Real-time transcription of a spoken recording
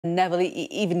Neville,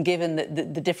 even given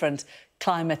the different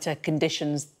climate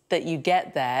conditions that you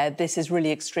get there, this is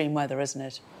really extreme weather, isn't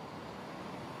it?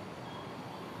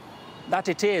 That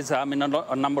it is. I mean,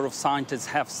 a number of scientists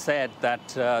have said that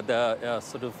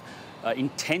the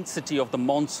intensity of the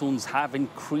monsoons have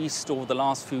increased over the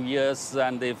last few years,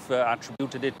 and they've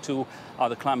attributed it to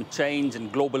the climate change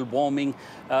and global warming.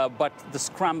 But the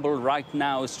scramble right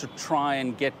now is to try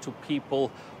and get to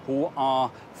people who are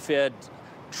feared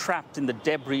trapped in the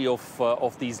debris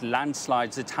of these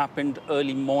landslides. It happened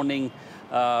early morning.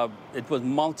 It was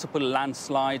multiple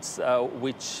landslides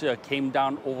which came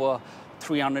down over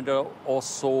 300 or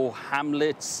so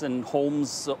hamlets and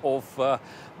homes of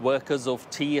workers of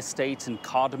tea estates and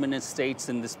cardamom estates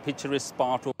in this picturesque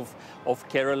part of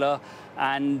Kerala.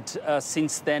 And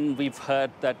since then, we've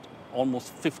heard that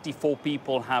almost 54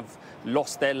 people have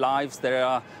lost their lives. There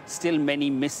are still many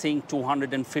missing.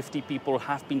 250 people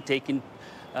have been taken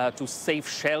to safe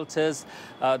shelters.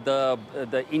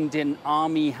 The Indian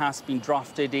Army has been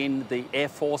drafted in. The Air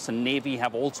Force and Navy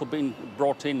have also been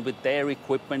brought in with their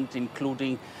equipment,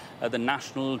 including the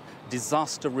National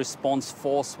Disaster Response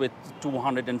Force with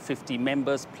 250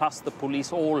 members, plus the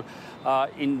police, all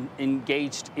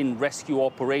engaged in rescue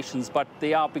operations. But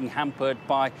they are being hampered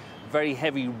by very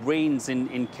heavy rains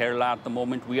in Kerala at the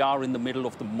moment. We are in the middle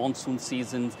of the monsoon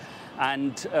season,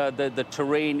 and the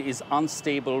terrain is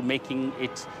unstable, making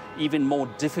it even more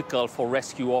difficult for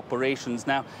rescue operations.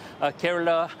 Now,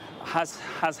 Kerala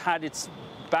has had its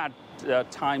bad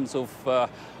times of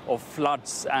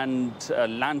floods and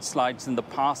landslides in the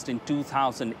past. In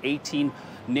 2018,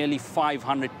 nearly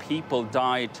 500 people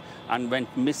died and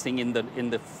went missing in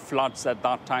the floods at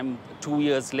that time. 2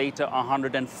 years later,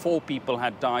 104 people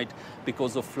had died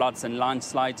because of floods and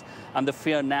landslides. And the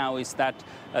fear now is that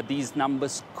these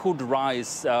numbers could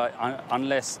rise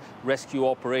unless rescue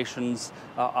operations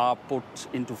are put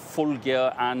into full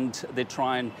gear and they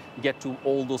try and get to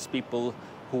all those people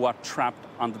who are trapped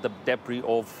under the debris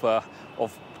of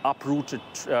uprooted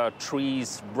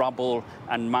trees, rubble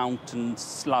and mountain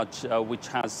sludge, which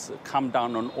has come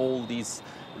down on all these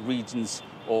regions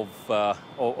of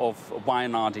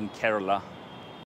Wayanad in Kerala.